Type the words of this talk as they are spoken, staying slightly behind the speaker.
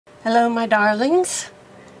Hello my darlings,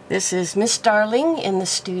 this is Miss Darling in the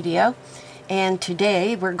studio, and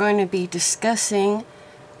today we're going to be discussing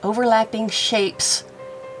overlapping shapes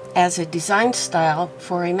as a design style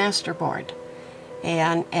for a masterboard.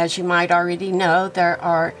 And as you might already know, there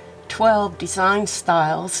are 12 design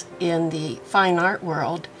styles in the fine art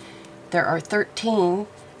world. There are 13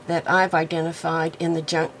 that I've identified in the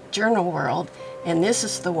junk journal world, and this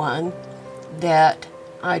is the one that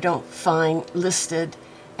I don't find listed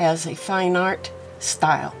as a fine art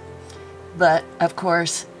style. But of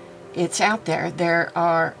course it's out there. There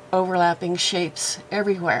are overlapping shapes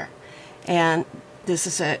everywhere, and this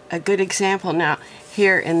is a good example. Now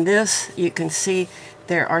here in this you can see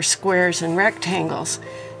there are squares and rectangles,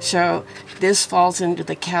 so this falls into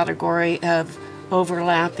the category of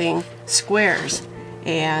overlapping squares,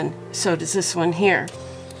 and so does this one here.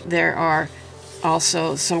 There are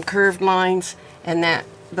also some curved lines, and that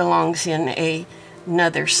belongs in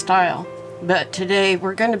another style. But today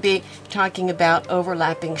we're going to be talking about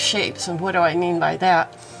overlapping shapes. And what do I mean by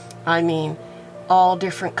that? I mean all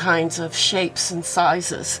different kinds of shapes and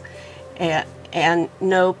sizes, and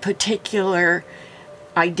no particular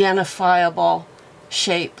identifiable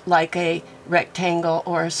shape like a rectangle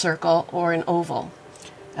or a circle or an oval.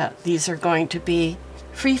 These are going to be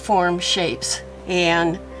free-form shapes,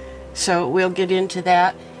 and so we'll get into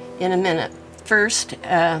that in a minute. First,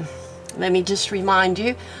 let me just remind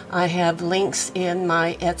you, I have links in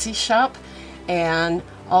my Etsy shop and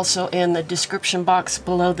also in the description box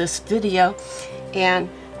below this video. And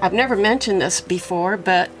I've never mentioned this before,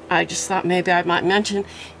 but I just thought maybe I might mention,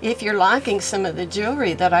 if you're liking some of the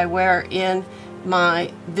jewelry that I wear in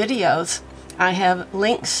my videos, I have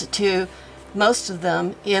links to most of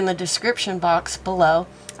them in the description box below.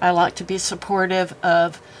 I like to be supportive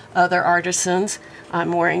of other artisans.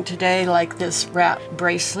 I'm wearing today like this wrap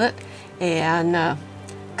bracelet and a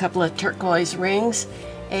couple of turquoise rings,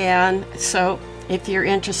 and so if you're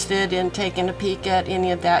interested in taking a peek at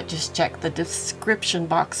any of that, just check the description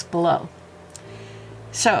box below.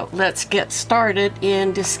 So let's get started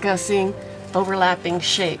in discussing overlapping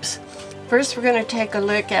shapes. First, we're going to take a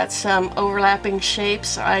look at some overlapping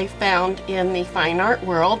shapes I found in the fine art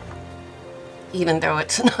world, even though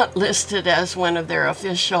it's not listed as one of their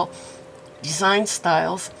official design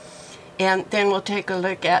styles. And then we'll take a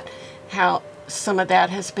look at how some of that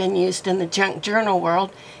has been used in the junk journal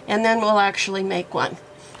world, and then we'll actually make one.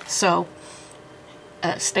 So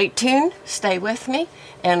stay tuned, stay with me,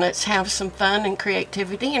 and let's have some fun and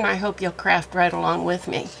creativity, and I hope you'll craft right along with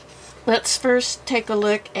me. Let's first take a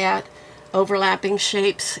look at overlapping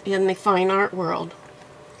shapes in the fine art world.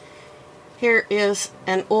 Here is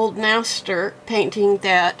an old master painting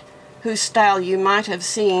whose style you might have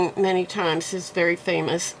seen many times. Is very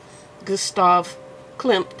famous, Gustav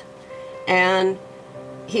Klimt, and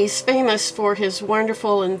he's famous for his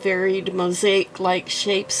wonderful and varied mosaic-like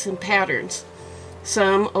shapes and patterns,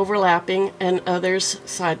 some overlapping and others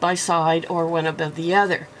side by side or one above the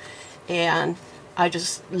other. And I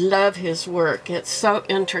just love his work. It's so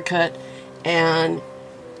intricate, and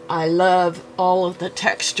I love all of the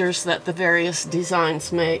textures that the various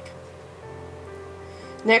designs make.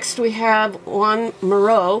 Next we have Juan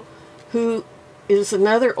Moreau, who is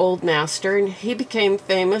another old master, and he became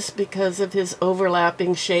famous because of his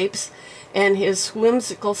overlapping shapes and his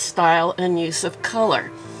whimsical style and use of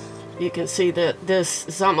color. You can see that this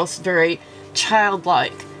is almost very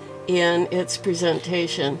childlike in its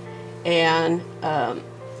presentation, and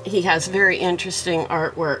he has very interesting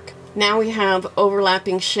artwork. Now we have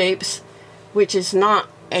overlapping shapes, which is not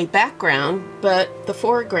a background but the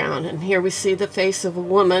foreground, and here we see the face of a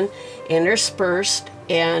woman interspersed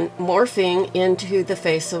and morphing into the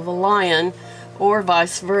face of a lion, or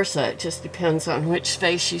vice versa. It just depends on which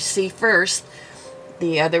face you see first.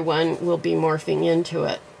 The other one will be morphing into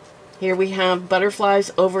it. Here we have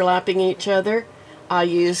butterflies overlapping each other. I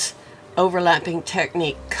use overlapping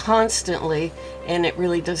technique constantly, and it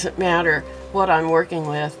really doesn't matter what I'm working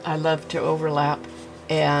with. I love to overlap.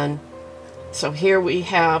 And so here we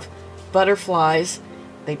have butterflies.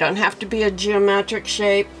 They don't have to be a geometric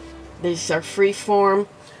shape. These are free form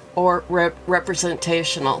or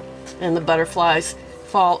representational, and the butterflies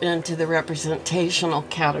fall into the representational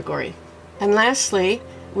category. And lastly,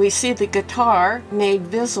 we see the guitar made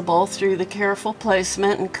visible through the careful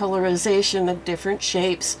placement and colorization of different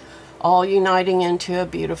shapes, all uniting into a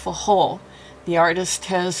beautiful whole. The artist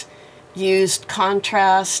has used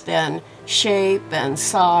contrast and shape and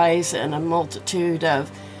size and a multitude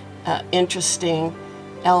of interesting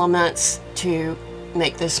elements to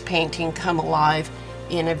make this painting come alive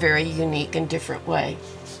in a very unique and different way.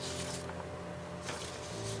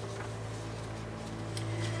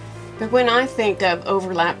 But when I think of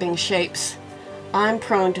overlapping shapes, I'm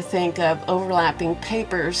prone to think of overlapping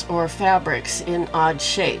papers or fabrics in odd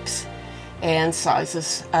shapes and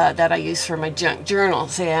sizes that I use for my junk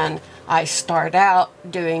journals. And I start out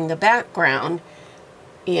doing the background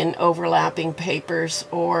in overlapping papers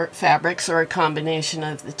or fabrics or a combination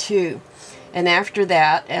of the two. And after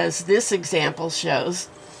that, as this example shows,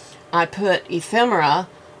 I put ephemera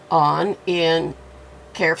on in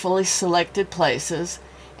carefully selected places,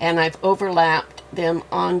 and I've overlapped them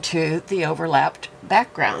onto the overlapped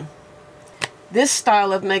background. This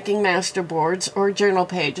style of making masterboards or journal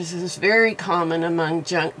pages is very common among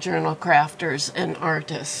junk journal crafters and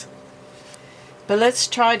artists. But let's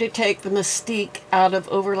try to take the mystique out of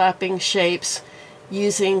overlapping shapes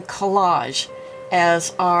using collage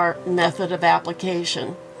as our method of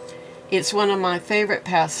application. It's one of my favorite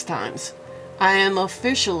pastimes. I am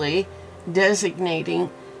officially designating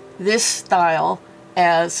this style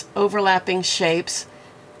as overlapping shapes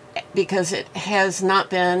because it has not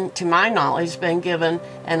been, to my knowledge, been given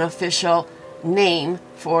an official name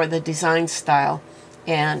for the design style,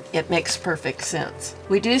 and it makes perfect sense.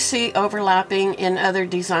 We do see overlapping in other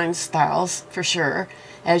design styles for sure,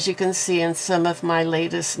 as you can see in some of my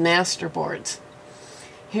latest masterboards.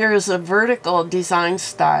 Here is a vertical design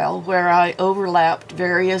style where I overlapped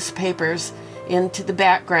various papers into the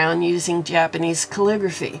background using Japanese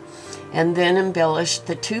calligraphy, and then embellished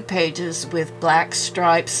the two pages with black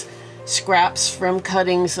stripes, scraps from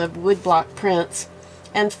cuttings of woodblock prints,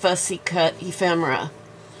 and fussy cut ephemera.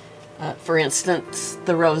 For instance,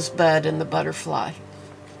 the rosebud and the butterfly.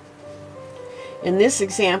 In this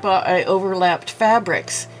example, I overlapped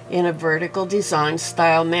fabrics in a vertical design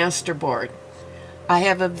style masterboard. I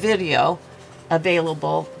have a video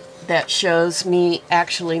available that shows me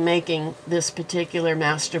actually making this particular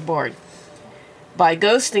masterboard. By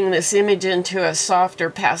ghosting this image into a softer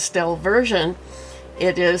pastel version,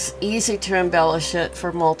 it is easy to embellish it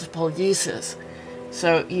for multiple uses.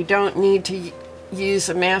 So you don't need to use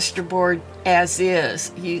a masterboard as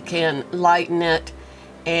is. You can lighten it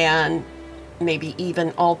and maybe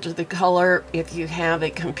even alter the color. If you have a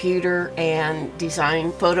computer and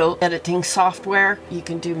design photo editing software, you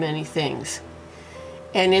can do many things.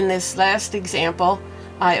 And in this last example,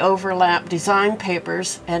 I overlap design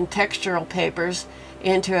papers and textural papers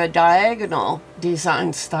into a diagonal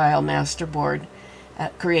design style masterboard,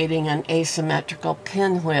 creating an asymmetrical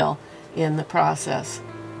pinwheel in the process.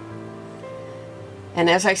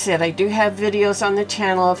 And as I said, I do have videos on the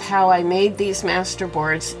channel of how I made these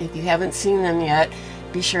masterboards. If you haven't seen them yet,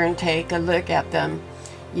 be sure and take a look at them.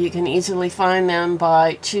 You can easily find them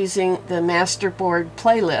by choosing the masterboard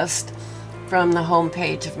playlist from the home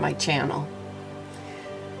page of my channel.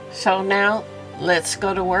 So now let's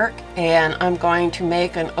go to work, and I'm going to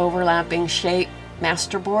make an overlapping shape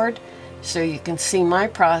masterboard so you can see my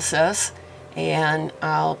process, and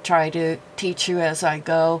I'll try to teach you as I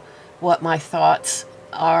go what my thoughts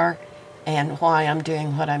are and why I'm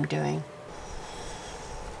doing what I'm doing.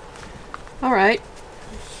 Alright,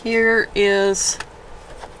 here is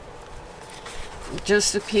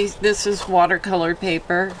just a piece. This is watercolor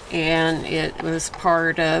paper, and it was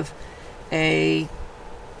part of a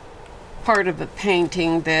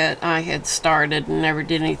painting that I had started and never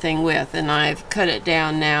did anything with, and I've cut it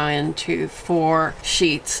down now into 4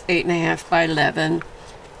 sheets, 8.5 by 11,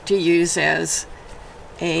 to use as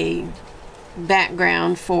a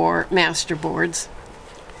background for masterboards.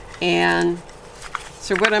 And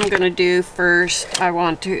so what I'm going to do first, I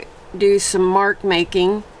want to do some mark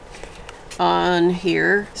making on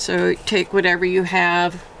here. So take whatever you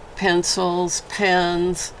have, pencils,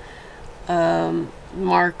 pens,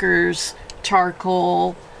 markers,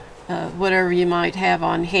 charcoal, whatever you might have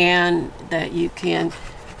on hand that you can,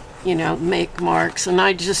 make marks. And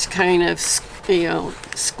I just kind of,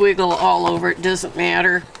 squiggle all over. It doesn't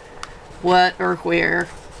matter what or where.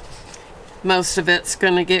 Most of it's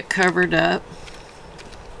going to get covered up.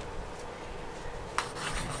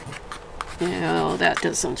 That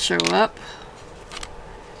doesn't show up.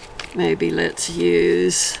 Maybe let's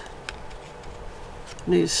use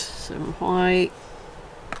some white.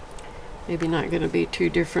 Maybe not going to be too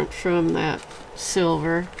different from that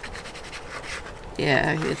silver.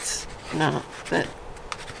 Yeah, it's not, but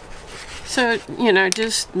so,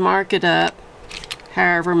 just mark it up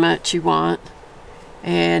however much you want,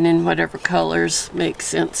 and in whatever colors make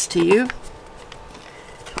sense to you.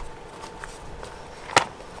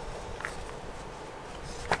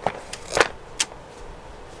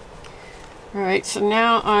 Alright, so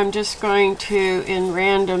now I'm just going to, in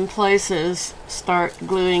random places, start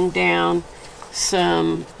gluing down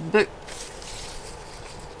some book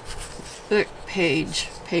page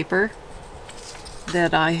paper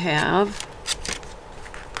that I have.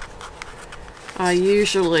 I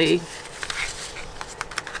usually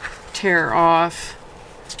tear off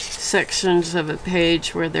sections of a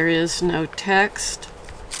page where there is no text.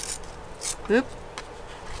 Oop.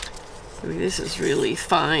 This is really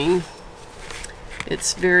fine.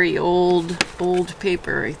 It's very old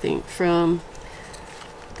paper, I think, from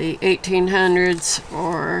the 1800s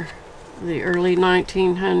or the early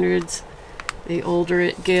 1900s. The older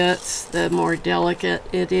it gets, the more delicate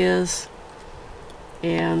it is,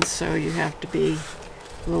 and so you have to be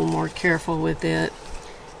a little more careful with it.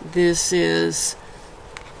 This is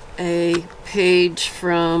a page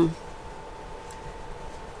from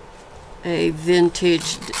a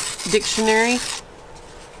vintage dictionary,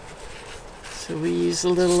 so we use a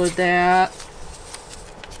little of that.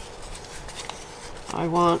 I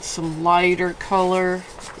want some lighter color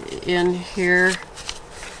in here.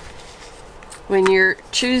 When you're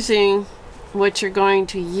choosing what you're going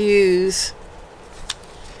to use,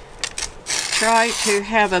 try to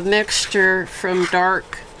have a mixture from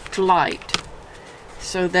dark to light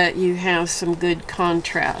so that you have some good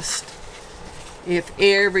contrast. If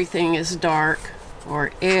everything is dark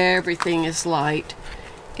or everything is light,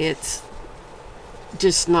 it's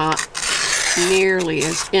just not nearly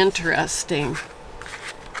as interesting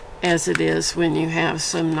as it is when you have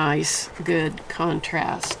some nice, good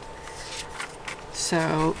contrast.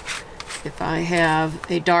 So if I have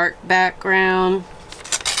a dark background,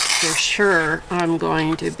 for sure I'm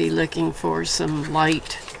going to be looking for some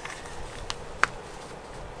light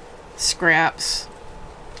scraps,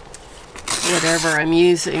 whatever I'm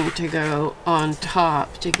using, to go on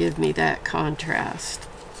top to give me that contrast.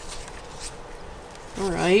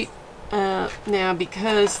 Alright, now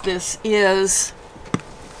because this is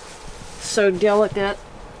so delicate,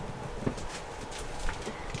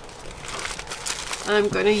 I'm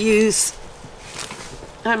going to use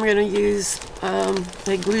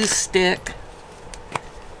a glue stick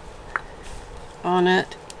on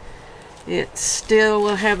it. It still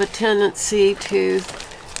will have a tendency to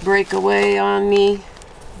break away on me,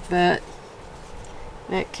 but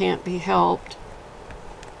that can't be helped.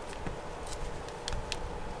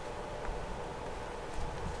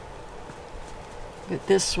 But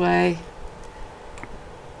this way,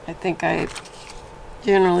 I think I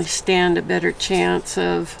generally stand a better chance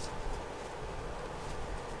of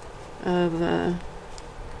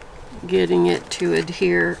getting it to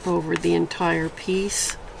adhere over the entire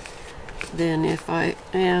piece than if I,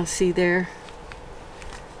 see there,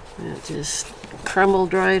 it just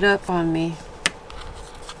crumbled right up on me.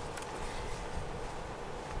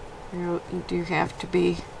 You do have to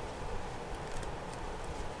be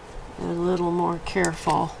a little more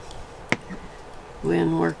careful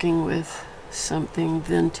when working with something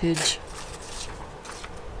vintage.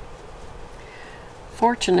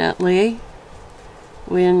 Fortunately,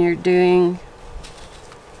 when you're doing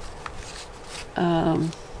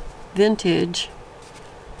vintage,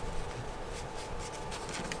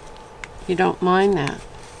 you don't mind that.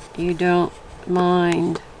 You don't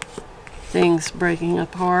mind things breaking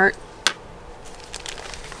apart.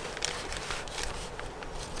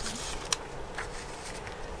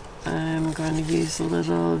 I'm going to use a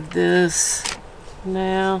little of this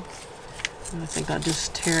now. I think I'll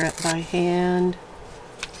just tear it by hand.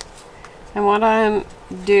 And what I'm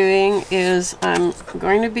doing is I'm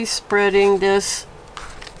going to be spreading this.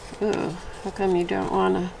 Ooh, how come you don't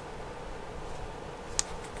want to?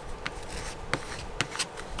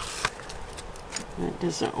 It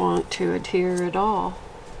doesn't want to adhere at all.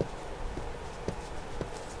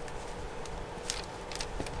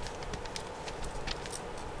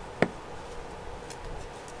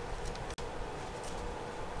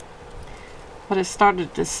 What I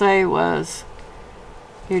started to say was,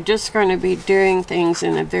 you're just going to be doing things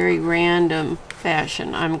in a very random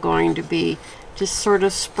fashion. I'm going to be just sort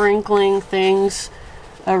of sprinkling things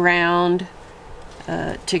around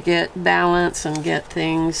to get balance and get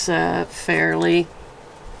things fairly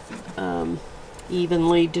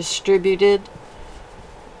evenly distributed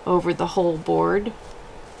over the whole board.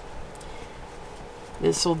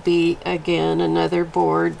 This will be, again, another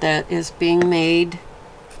board that is being made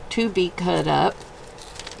to be cut up.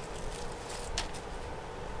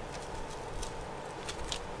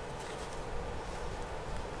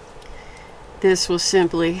 This will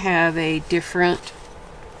simply have a different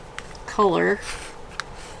color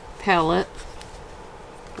palette.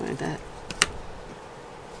 Like that.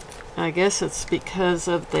 I guess it's because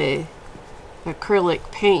of the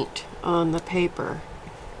acrylic paint on the paper.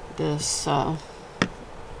 This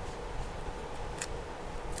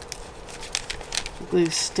glue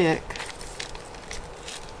stick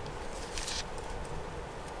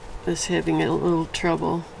was having a little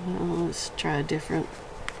trouble. Let's try a different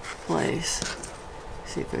place.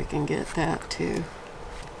 See if we can get that to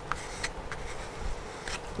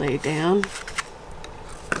lay down.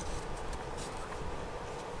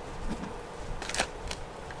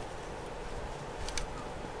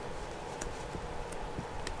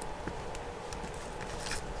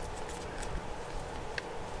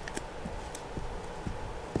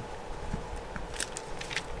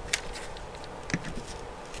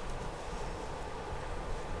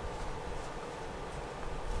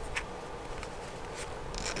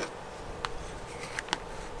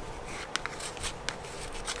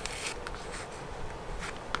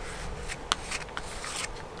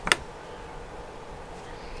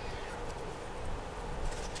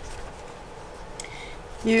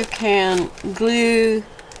 You can glue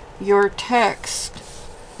your text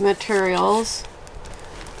materials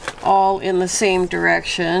all in the same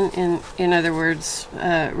direction, in other words,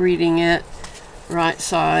 reading it right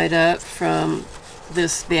side up from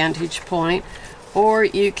this vantage point, or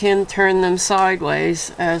you can turn them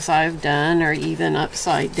sideways as I've done, or even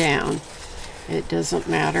upside down. It doesn't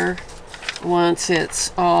matter. Once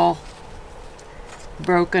it's all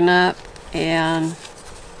broken up and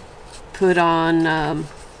put on,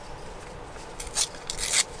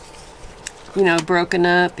 you know, broken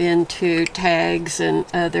up into tags and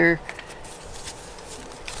other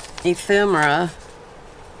ephemera,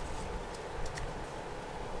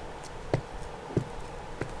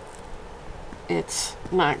 it's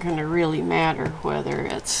not going to really matter whether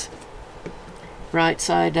it's right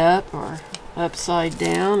side up or upside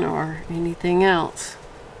down or anything else.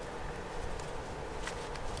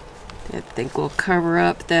 I think we'll cover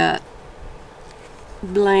up that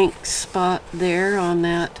blank spot there on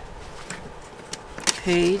that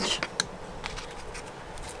page.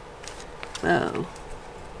 So,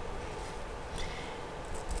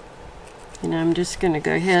 and I'm just going to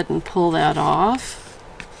go ahead and pull that off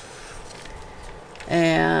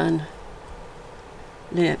and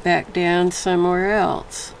lay it back down somewhere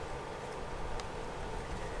else,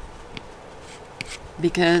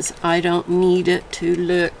 because I don't need it to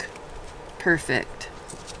look perfect.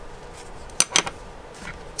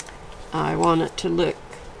 I want it to look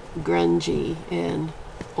grungy and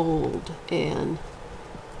old and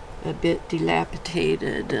a bit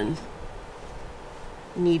dilapidated and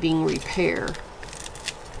needing repair.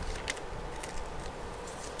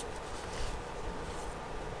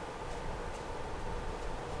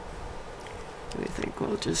 I think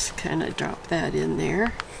we'll just kind of drop that in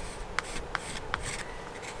there.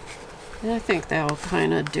 And I think that will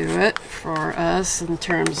kind of do it for us in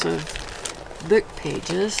terms of book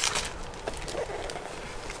pages.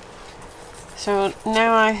 So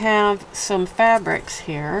now I have some fabrics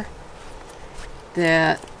here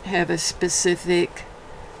that have a specific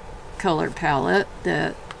color palette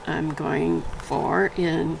that I'm going for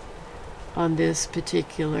on this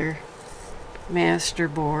particular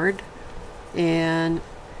MasterBoard. And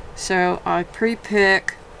so I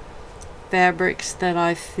pre-pick fabrics that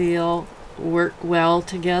I feel work well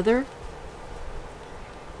together,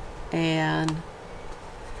 and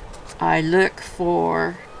I look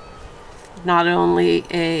for not only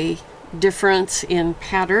a difference in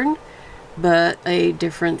pattern but a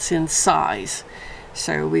difference in size.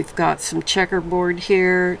 So we've got some checkerboard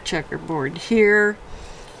here, checkerboard here.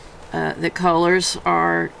 The colors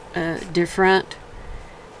are different.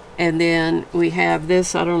 And then we have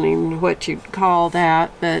this, I don't even know what you'd call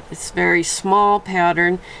that, but it's very small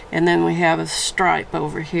pattern, and then we have a stripe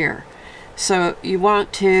over here. So you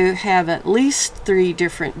want to have at least 3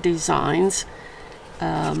 different designs,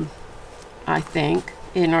 I think,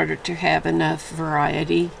 in order to have enough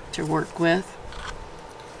variety to work with.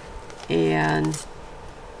 And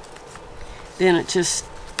then it just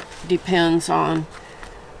depends on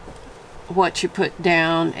what you put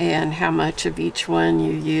down and how much of each one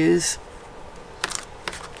you use,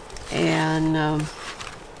 and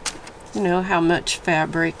you know, how much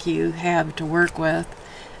fabric you have to work with.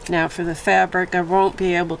 Now for the fabric, I won't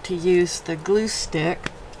be able to use the glue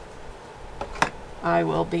stick. I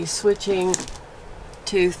will be switching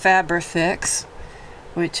to Fabrifix,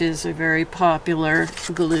 which is a very popular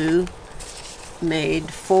glue made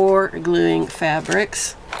for gluing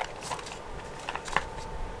fabrics.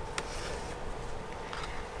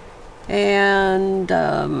 And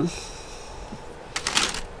I'm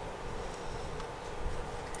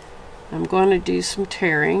going to do some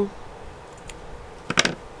tearing.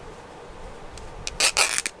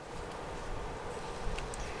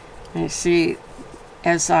 And you see,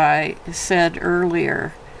 as I said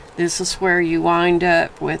earlier, this is where you wind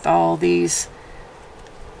up with all these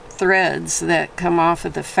threads that come off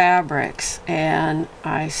of the fabrics, and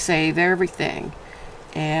I save everything.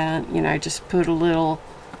 And you know, I just put a little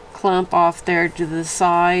clump off there to the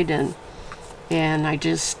side, and I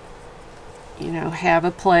just, you know, have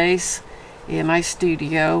a place in my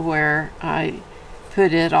studio where I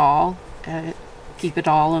put it all, keep it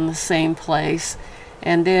all in the same place.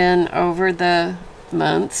 And then over the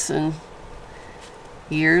months and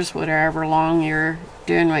years, whatever long you're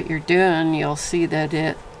doing what you're doing, you'll see that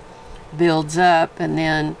it builds up, and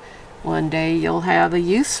then one day you'll have a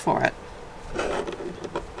use for it.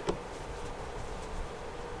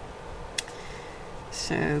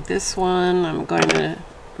 So this one, I'm going to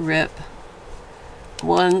rip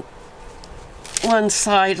one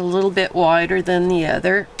side a little bit wider than the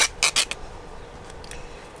other.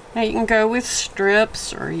 Now you can go with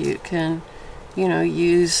strips, or you can, you know,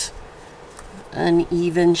 use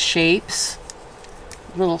uneven shapes.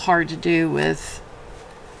 A little hard to do with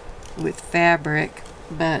fabric,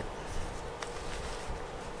 but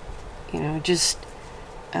you know, just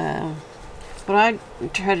what I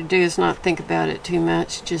try to do is not think about it too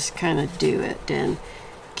much, just kind of do it and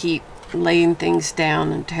keep laying things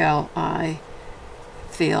down until I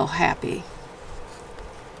feel happy.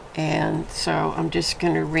 And so I'm just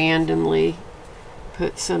going to randomly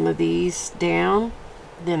put some of these down.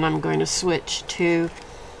 Then I'm going to switch to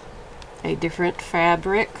a different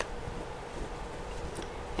fabric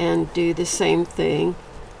and do the same thing,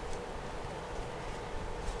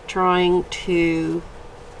 trying to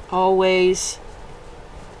always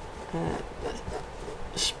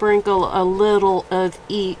sprinkle a little of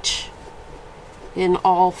each in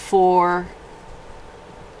all 4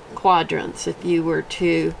 quadrants. If you were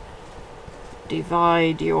to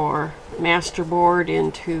divide your MasterBoard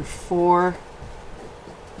into 4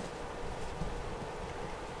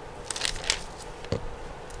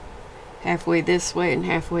 halfway this way and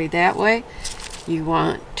halfway that way, you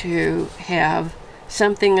want to have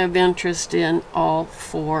something of interest in all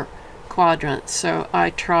 4 quadrants. So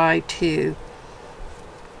I try to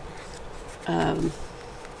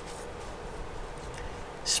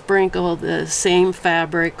sprinkle the same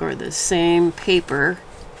fabric or the same paper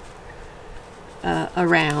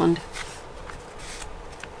around.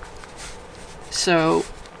 So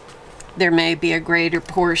there may be a greater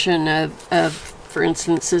portion of for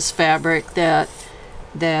instance, this fabric that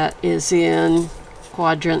is in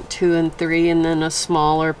quadrant 2 and 3, and then a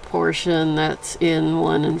smaller portion that's in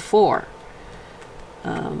 1 and 4.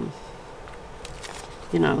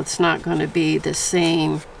 You know, it's not going to be the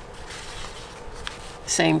same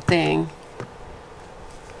thing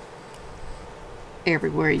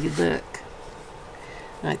everywhere you look.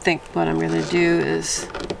 And I think what I'm going to do is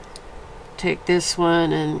take this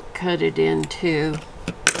one and cut it into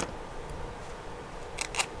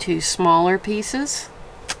 2 smaller pieces.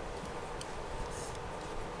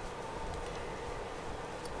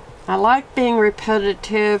 I like being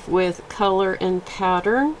repetitive with color and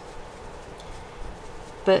pattern,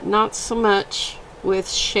 but not so much with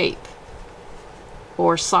shape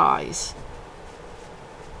or size.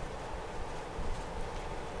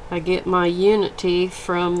 I get my unity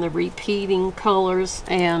from the repeating colors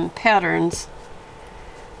and patterns,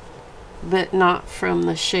 but not from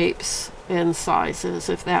the shapes and sizes,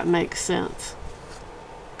 if that makes sense.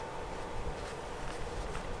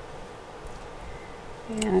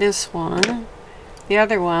 And this one, the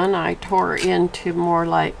other one, I tore into more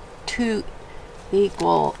like 2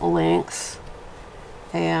 equal lengths,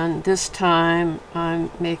 and this time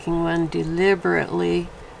I'm making one deliberately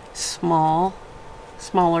smaller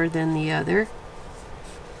than the other.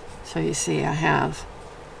 So you see I have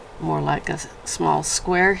more like a small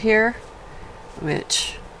square here,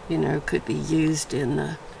 which, you know, could be used in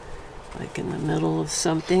the, like in the middle of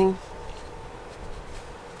something.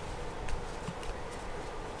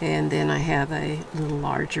 And then I have a little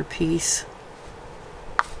larger piece.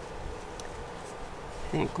 I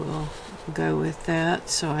think we'll go with that,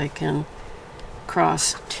 so I can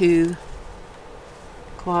cross 2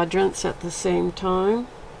 quadrants at the same time.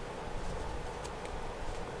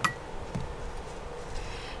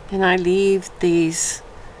 And I leave these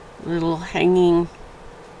little hanging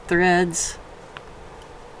threads.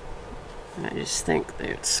 I just think that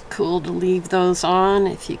it's cool to leave those on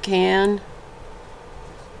if you can.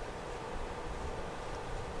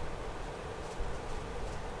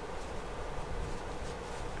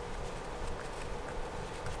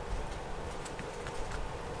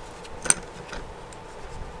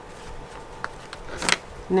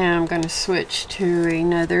 Now I'm going to switch to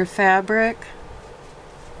another fabric.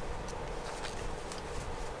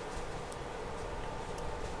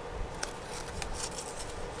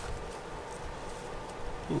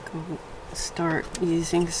 think I'll start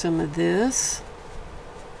using some of this.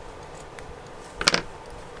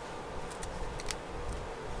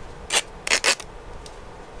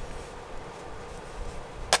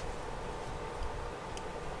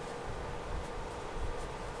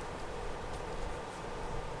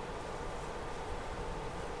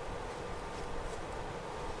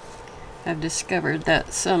 I've discovered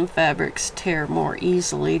that some fabrics tear more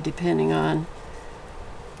easily depending on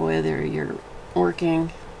whether you're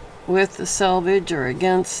working with the selvage or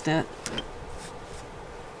against it.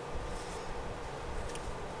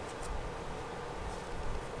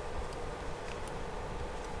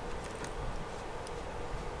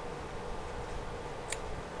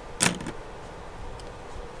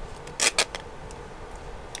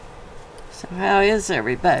 So how is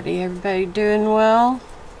everybody? Everybody doing well?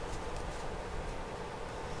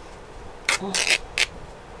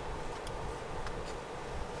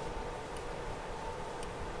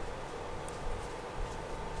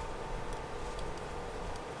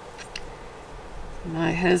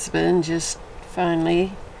 My husband just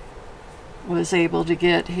finally was able to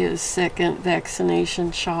get his second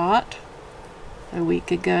vaccination shot a week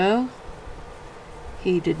ago.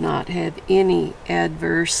 He did not have any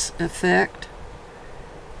adverse effect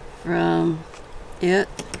from it.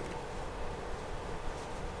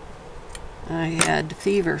 I had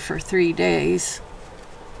fever for 3 days,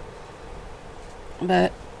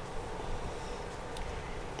 but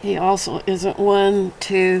he also isn't one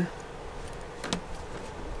to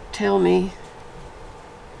tell me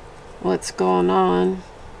what's going on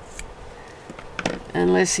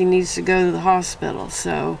unless he needs to go to the hospital.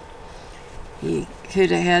 So he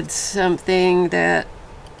could have had something that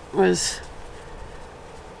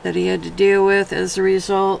he had to deal with as a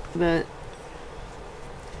result, but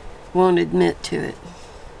won't admit to it.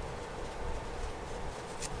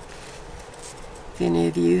 If any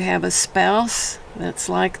of you have a spouse that's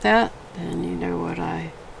like that, then you know what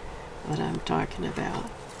I'm talking about.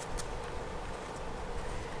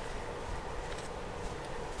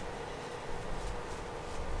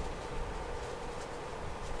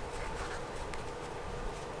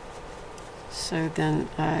 So then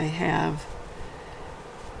I have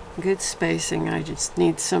good spacing. I just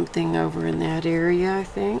need something over in that area, I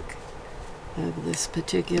think, of this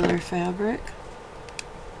particular fabric.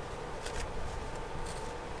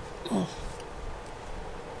 It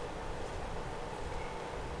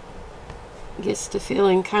gets to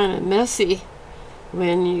feeling kind of messy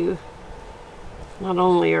when you not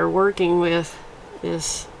only are working with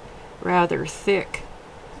this rather thick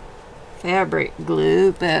fabric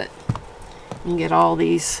glue, but you get all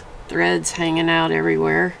these threads hanging out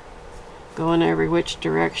everywhere, going every which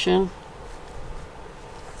direction.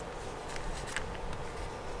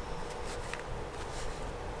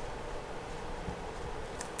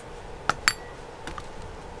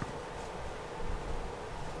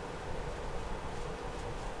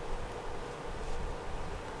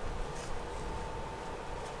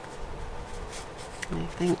 I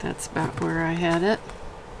think that's about where I had it.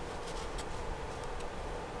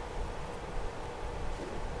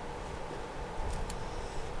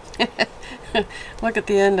 Look at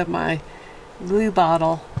the end of my glue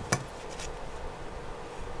bottle.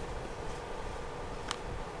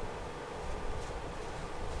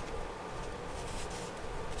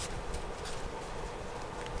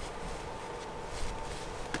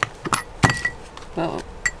 Well,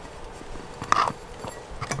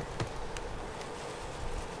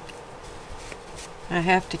 I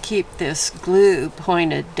have to keep this glue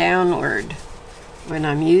pointed downward when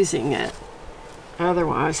I'm using it.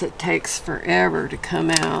 Otherwise it takes forever to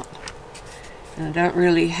come out. And I don't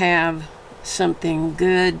really have something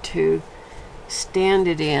good to stand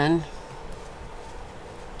it in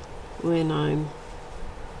when I'm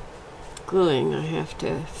gluing. I have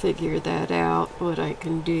to figure that out, what I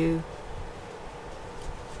can do.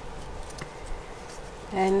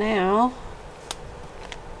 And now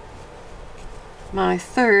my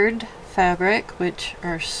third fabric, which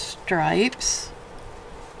are stripes.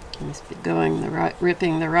 I must be going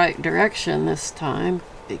ripping the right direction this time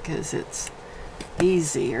because it's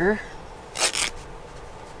easier.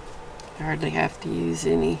 Hardly have to use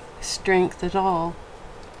any strength at all.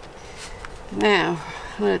 Now,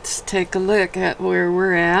 let's take a look at where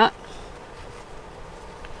we're at.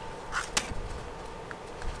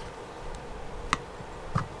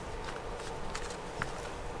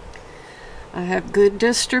 I have good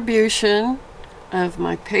distribution of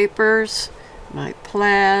my papers, my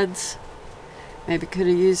plaids. Maybe could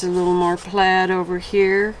have used a little more plaid over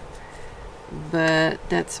here, but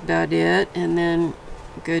that's about it. And then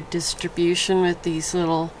good distribution with these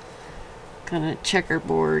little kind of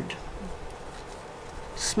checkerboard,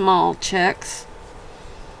 small checks.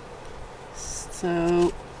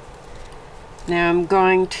 So now I'm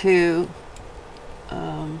going to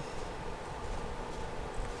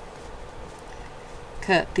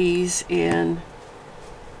cut these in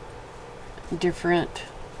different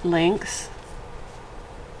lengths.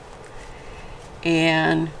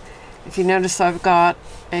 And if you notice, I've got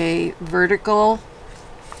a vertical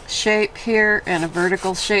shape here and a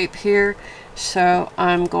vertical shape here, so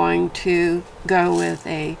I'm going to go with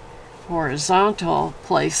a horizontal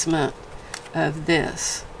placement of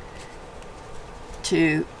this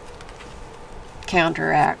to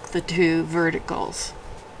counteract the two verticals.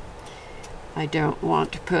 I don't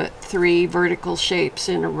want to put 3 vertical shapes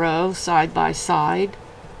in a row side by side.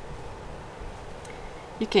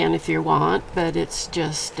 You can if you want, but it's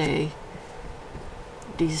just a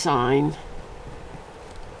design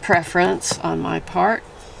preference on my part.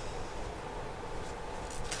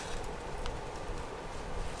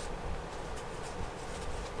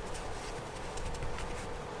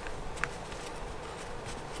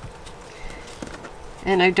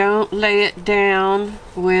 And I don't lay it down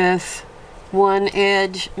with one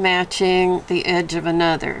edge matching the edge of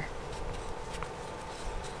another.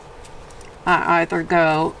 I either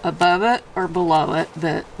go above it or below it,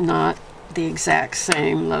 but not the exact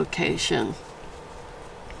same location.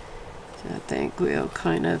 So I think we'll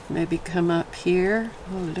kind of maybe come up here.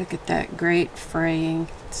 Oh, look at that great fraying.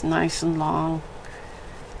 It's nice and long.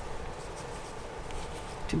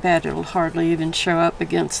 Too bad it'll hardly even show up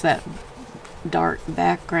against that dark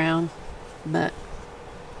background, but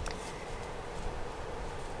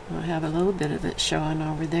I have a little bit of it showing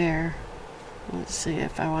over there. Let's see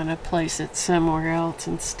if I want to place it somewhere else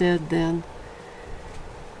instead then.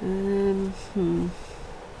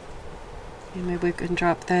 Maybe we can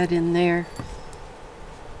drop that in there.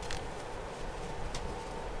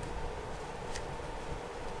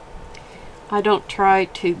 I don't try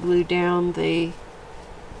to glue down the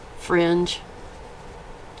fringe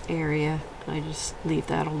area. I just leave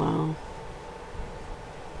that alone.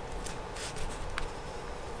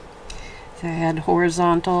 So I had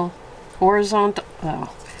horizontal, horizontal,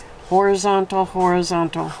 horizontal,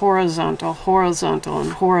 horizontal, horizontal, horizontal,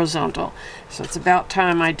 and horizontal. So it's about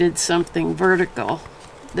time I did something vertical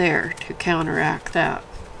there to counteract that.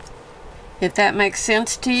 If that makes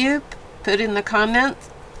sense to you, put in the comment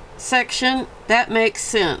section, that makes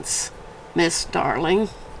sense, Miss Darling,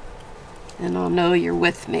 and I'll know you're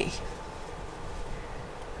with me.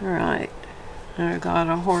 Alright, I got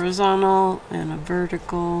a horizontal and a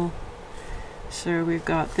vertical. So we've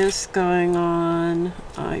got this going on.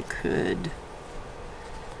 I could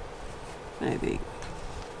maybe,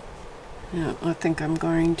 yeah, I think I'm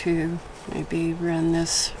going to maybe run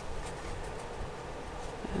this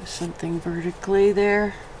something vertically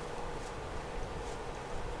there.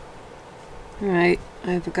 Alright,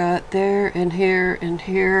 I've got there and here and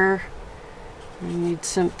here. I need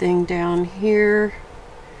something down here.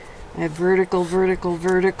 I have vertical, vertical,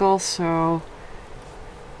 vertical, so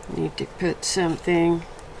I need to put something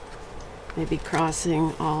maybe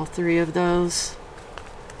crossing all 3 of those.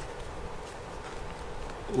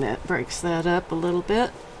 And that breaks that up a little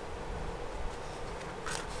bit.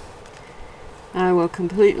 I will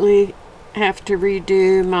completely have to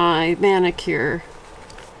redo my manicure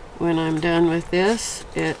when I'm done with this.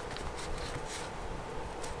 It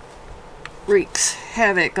wreaks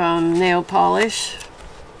havoc on nail polish.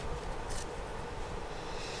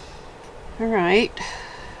 Alright,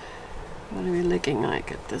 what are we looking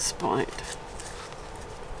like at this point?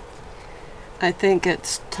 I think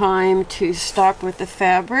it's time to stop with the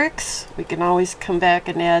fabrics. We can always come back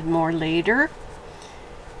and add more later,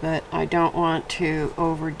 but I don't want to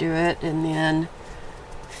overdo it and then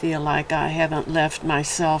feel like I haven't left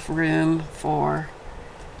myself room for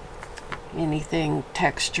anything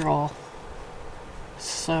textural.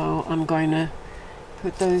 So I'm going to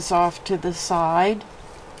put those off to the side,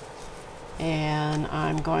 and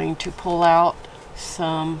I'm going to pull out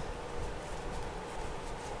some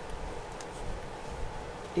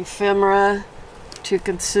ephemera to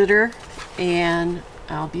consider, and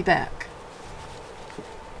I'll be back.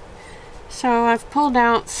 So I've pulled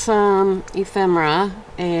out some ephemera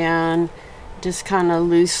and just kind of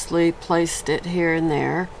loosely placed it here and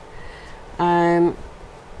there. I'm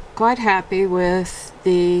quite happy with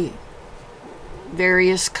the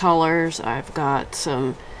various colors. I've got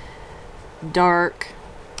some dark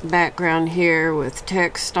background here with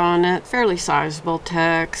text on it, fairly sizable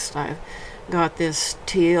text. I've got this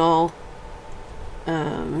teal,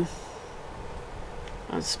 I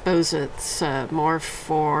suppose it's more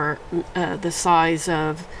for the size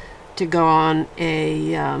of to go on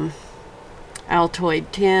a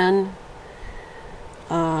Altoid tin.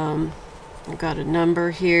 I've got a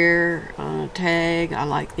number here on a tag. I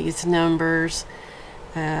like these numbers.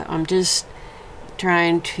 I'm just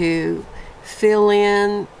trying to fill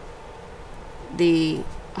in the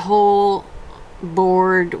whole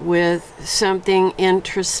board with something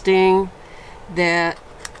interesting that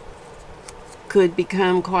could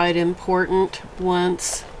become quite important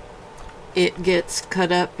once it gets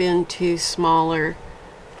cut up into smaller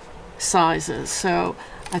sizes. So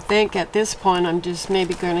I think at this point I'm just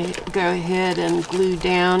maybe going to go ahead and glue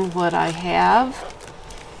down what I have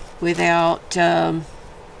without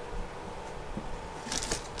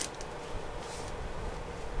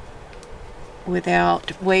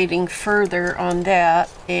waiting further on that,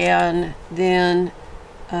 and then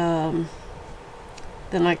I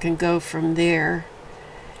can go from there.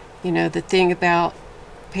 You know, the thing about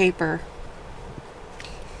paper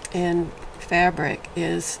and fabric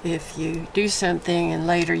is if you do something and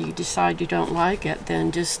later you decide you don't like it,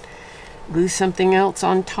 then just glue something else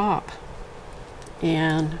on top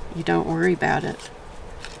and you don't worry about it.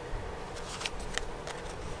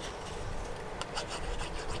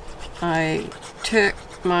 I took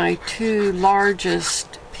my two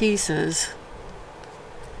largest pieces.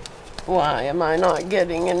 Why am I not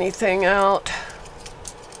getting anything out?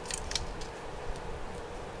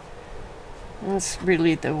 That's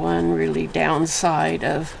really the one really downside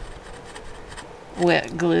of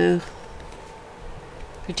wet glue,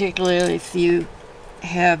 particularly if you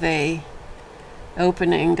have a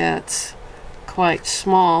opening that's quite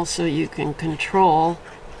small, so you can control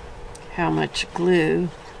how much glue.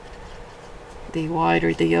 The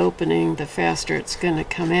wider the opening, the faster it's going to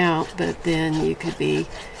come out, but then you could be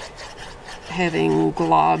having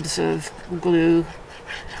globs of glue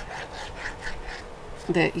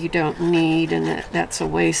that you don't need, and that's a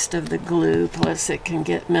waste of the glue, plus it can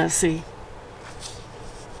get messy.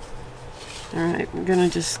 Alright, we're going to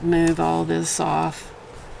just move all this off,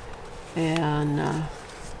 and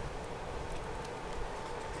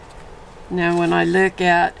now when I look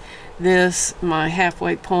at this, my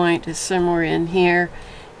halfway point is somewhere in here,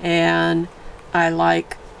 and I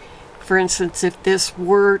like, for instance, if this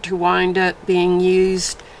were to wind up being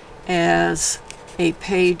used as a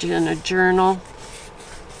page in a journal,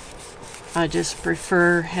 I just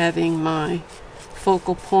prefer having my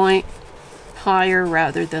focal point higher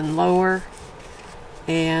rather than lower,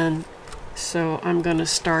 and so I'm going to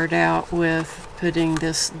start out with putting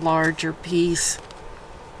this larger piece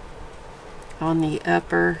on the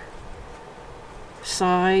upper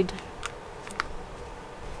side.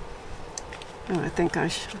 Oh, I think I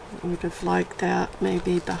would have liked that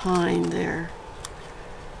maybe behind there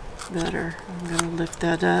better. I'm going to lift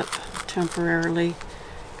that up temporarily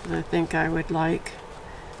because I think I would like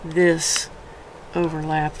this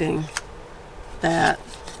overlapping that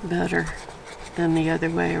better than the other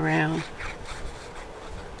way around.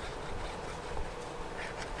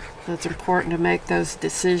 So it's important to make those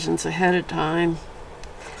decisions ahead of time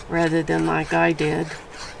rather than like I did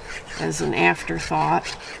as an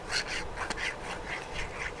afterthought.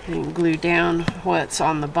 You can glue down what's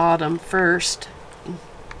on the bottom first.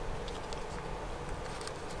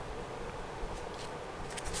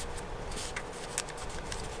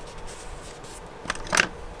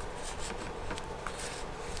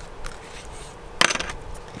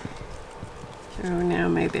 So now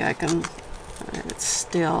maybe I can, it's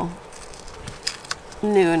still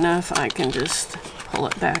new enough, I can just pull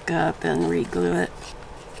it back up and re-glue it.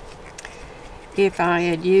 If I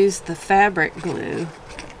had used the fabric glue,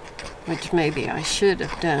 which maybe I should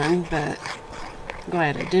have done, but I'm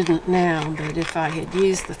glad I didn't now, but if I had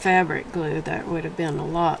used the fabric glue, that would have been a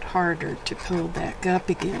lot harder to pull back up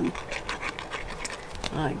again,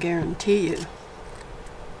 I guarantee you.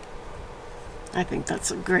 I think that's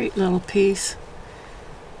a great little piece.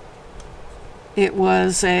 It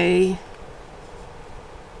was a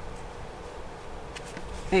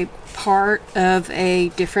part of a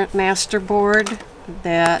different MasterBoard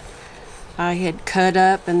that I had cut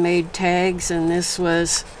up and made tags, and this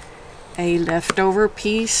was a leftover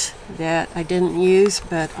piece that I didn't use,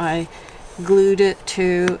 but I glued it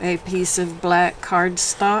to a piece of black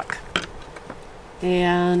cardstock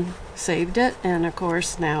and saved it, and of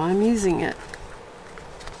course now I'm using it.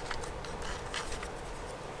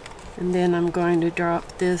 And then I'm going to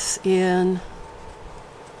drop this in.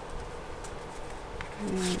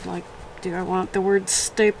 And like, do I want the word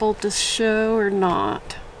staple to show or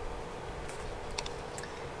not?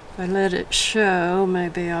 If I let it show,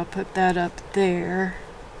 maybe I'll put that up there.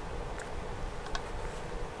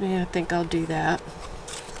 Yeah, I think I'll do that.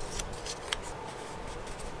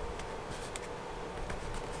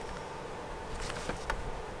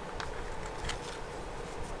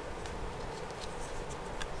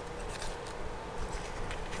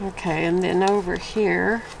 Okay, and then over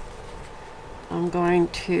here, I'm going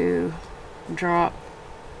to drop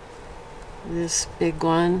this big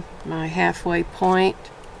one. My halfway point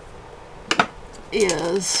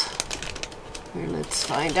is, here, let's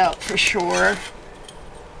find out for sure,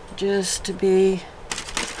 just to be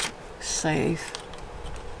safe,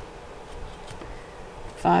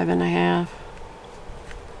 5.5.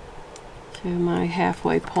 So my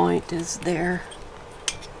halfway point is there.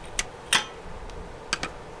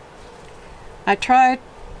 I tried,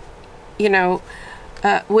 you know,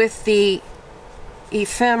 with the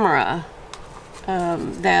ephemera,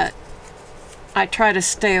 that I try to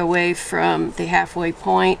stay away from the halfway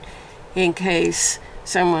point in case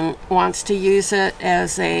someone wants to use it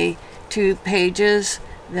as a 2 pages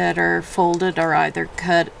that are folded or either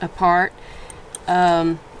cut apart.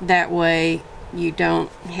 That way you don't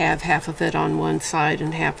have half of it on one side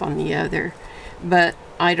and half on the other. But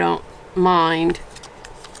I don't mind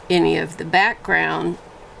any of the background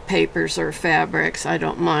papers or fabrics. I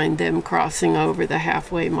don't mind them crossing over the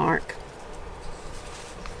halfway mark.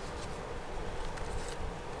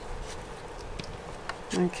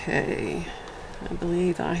 Okay, I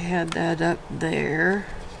believe I had that up there.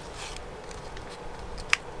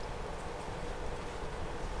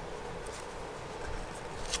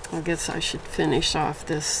 I guess I should finish off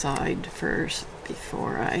this side first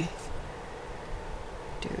before I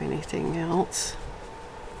do anything else.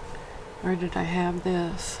 Where did I have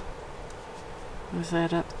this? Was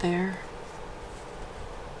that up there?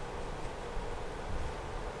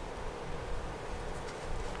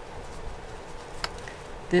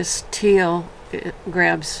 This teal, it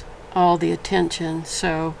grabs all the attention,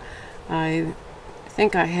 so I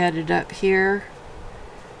think I had it up here,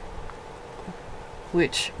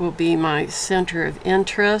 which will be my center of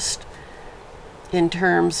interest in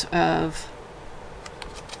terms of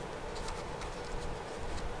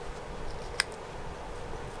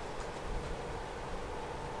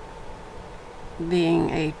being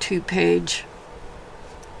a 2-page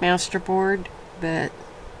masterboard. But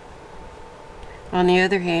on the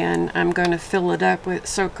other hand, I'm going to fill it up with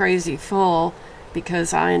so crazy full,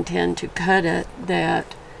 because I intend to cut it,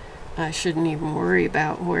 that I shouldn't even worry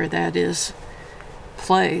about where that is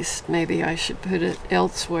placed. Maybe I should put it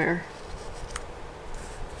elsewhere.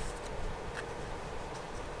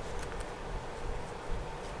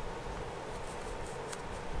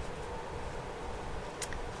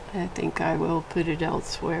 I think I will put it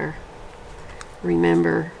elsewhere.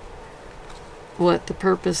 Remember what the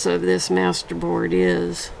purpose of this masterboard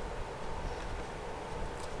is.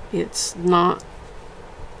 It's not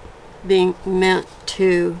being meant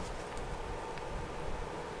to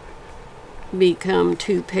become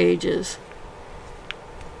 2 pages.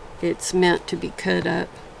 It's meant to be cut up.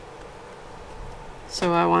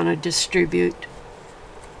 So I want to distribute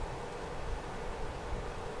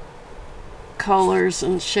colors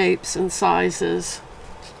and shapes and sizes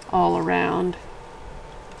all around.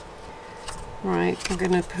 Right, I'm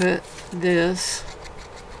going to put this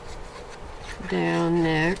down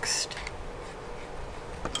next.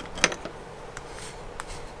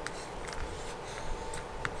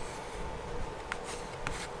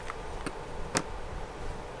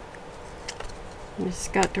 I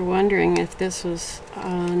just got to wondering if this was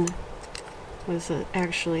it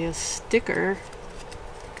actually a sticker?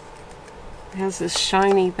 It has this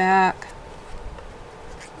shiny back.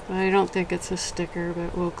 I don't think it's a sticker,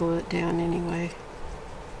 but we'll glue it down anyway.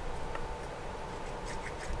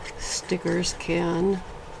 Stickers can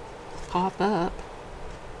pop up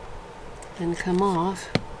and come off.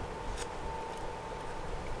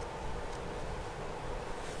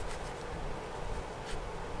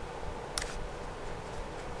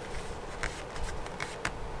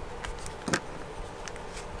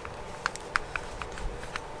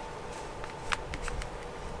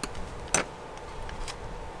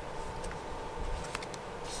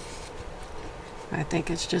 I think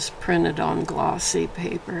it's just printed on glossy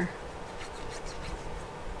paper.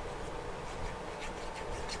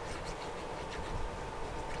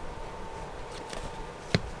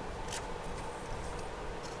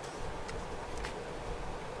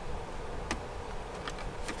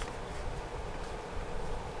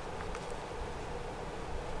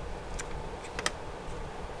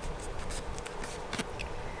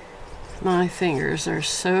 My fingers are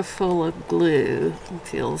so full of glue, it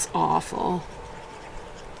feels awful.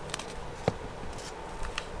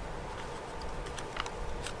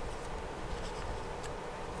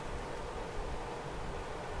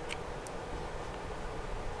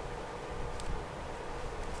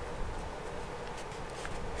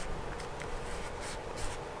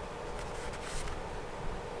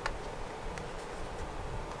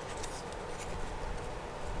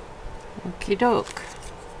 Okie doke.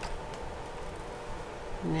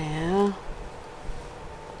 Now,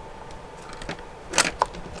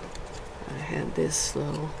 I had this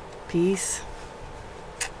little piece.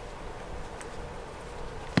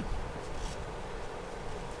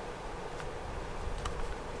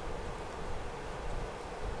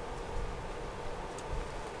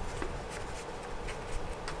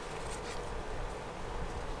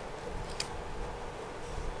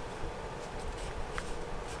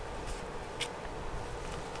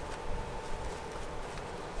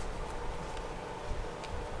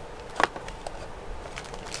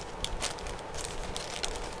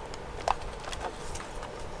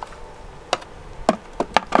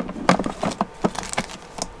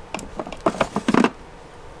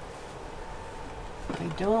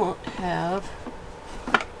 Don't have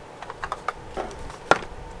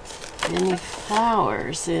any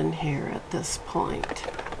flowers in here at this point,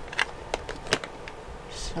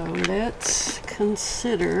 so let's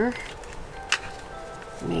consider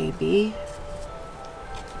maybe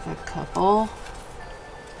a couple.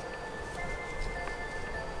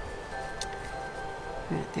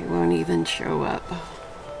 But they won't even show up.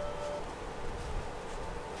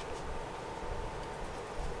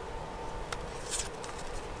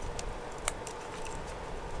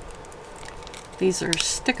 These are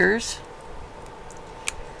stickers.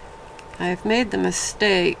 I've made the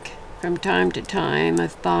mistake from time to time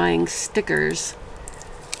of buying stickers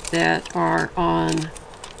that are on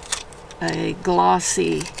a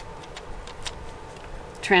glossy,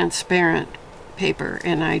 transparent paper,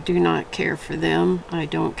 and I do not care for them. I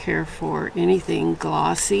don't care for anything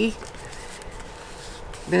glossy.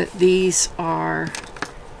 But these are,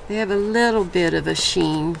 they have a little bit of a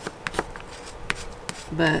sheen,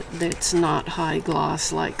 but it's not high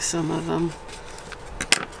gloss like some of them.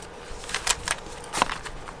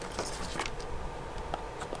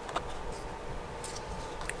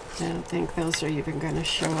 I don't think those are even going to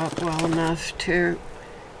show up well enough to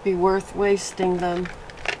be worth wasting them.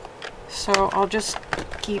 So I'll just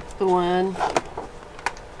keep the one.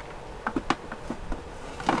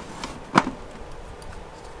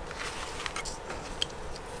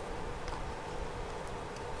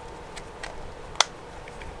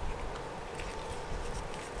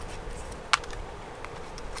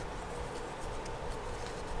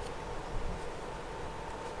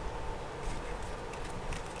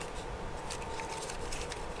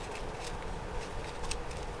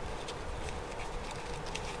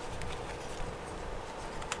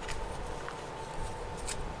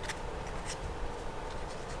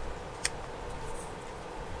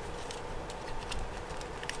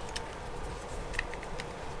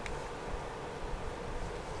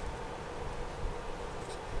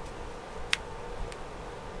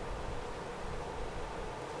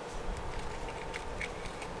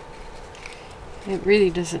 It really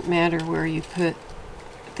doesn't matter where you put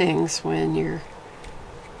things when you're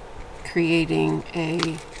creating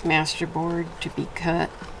a masterboard to be cut.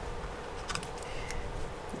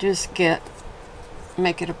 Just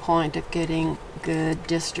make it a point of getting good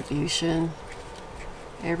distribution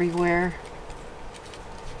everywhere.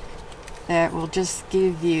 That will just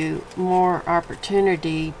give you more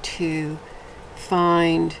opportunity to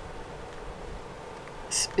find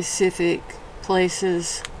specific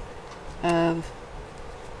places of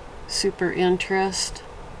super interest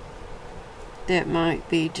that might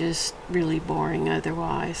be just really boring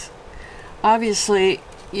otherwise. Obviously,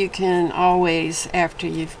 you can always, after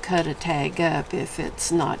you've cut a tag up, if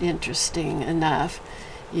it's not interesting enough,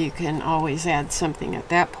 you can always add something at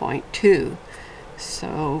that point too.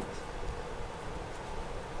 So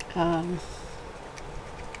I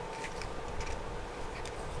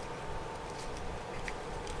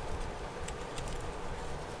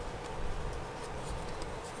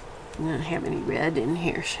don't have any red in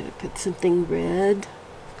here. Should I put something red?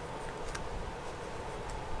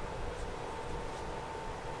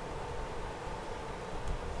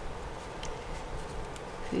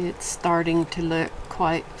 It's starting to look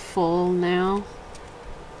quite full now.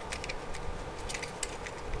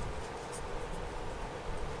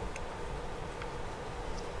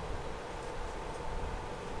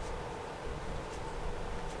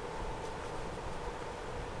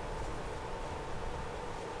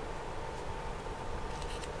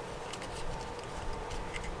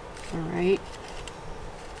 Alright,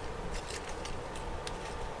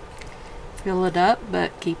 fill it up,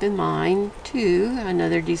 but keep in mind too,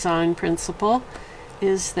 another design principle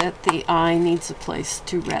is that the eye needs a place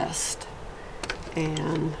to rest,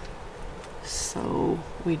 and so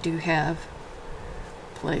we do have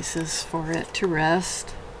places for it to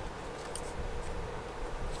rest.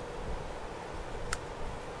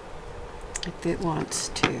 if it wants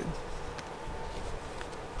to.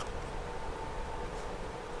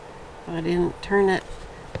 If I didn't turn it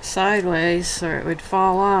sideways or it would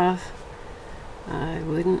fall off, I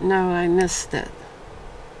wouldn't know I missed it.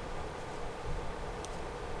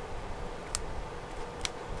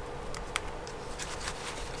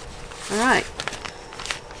 Alright,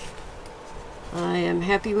 I am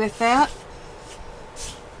happy with that,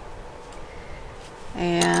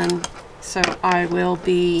 and so I will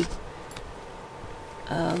be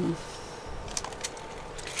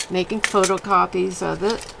making photocopies of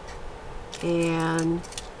it, and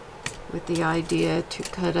with the idea to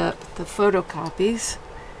cut up the photocopies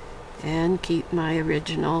and keep my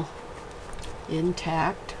original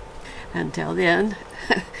intact. Until then,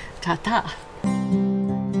 ta-ta.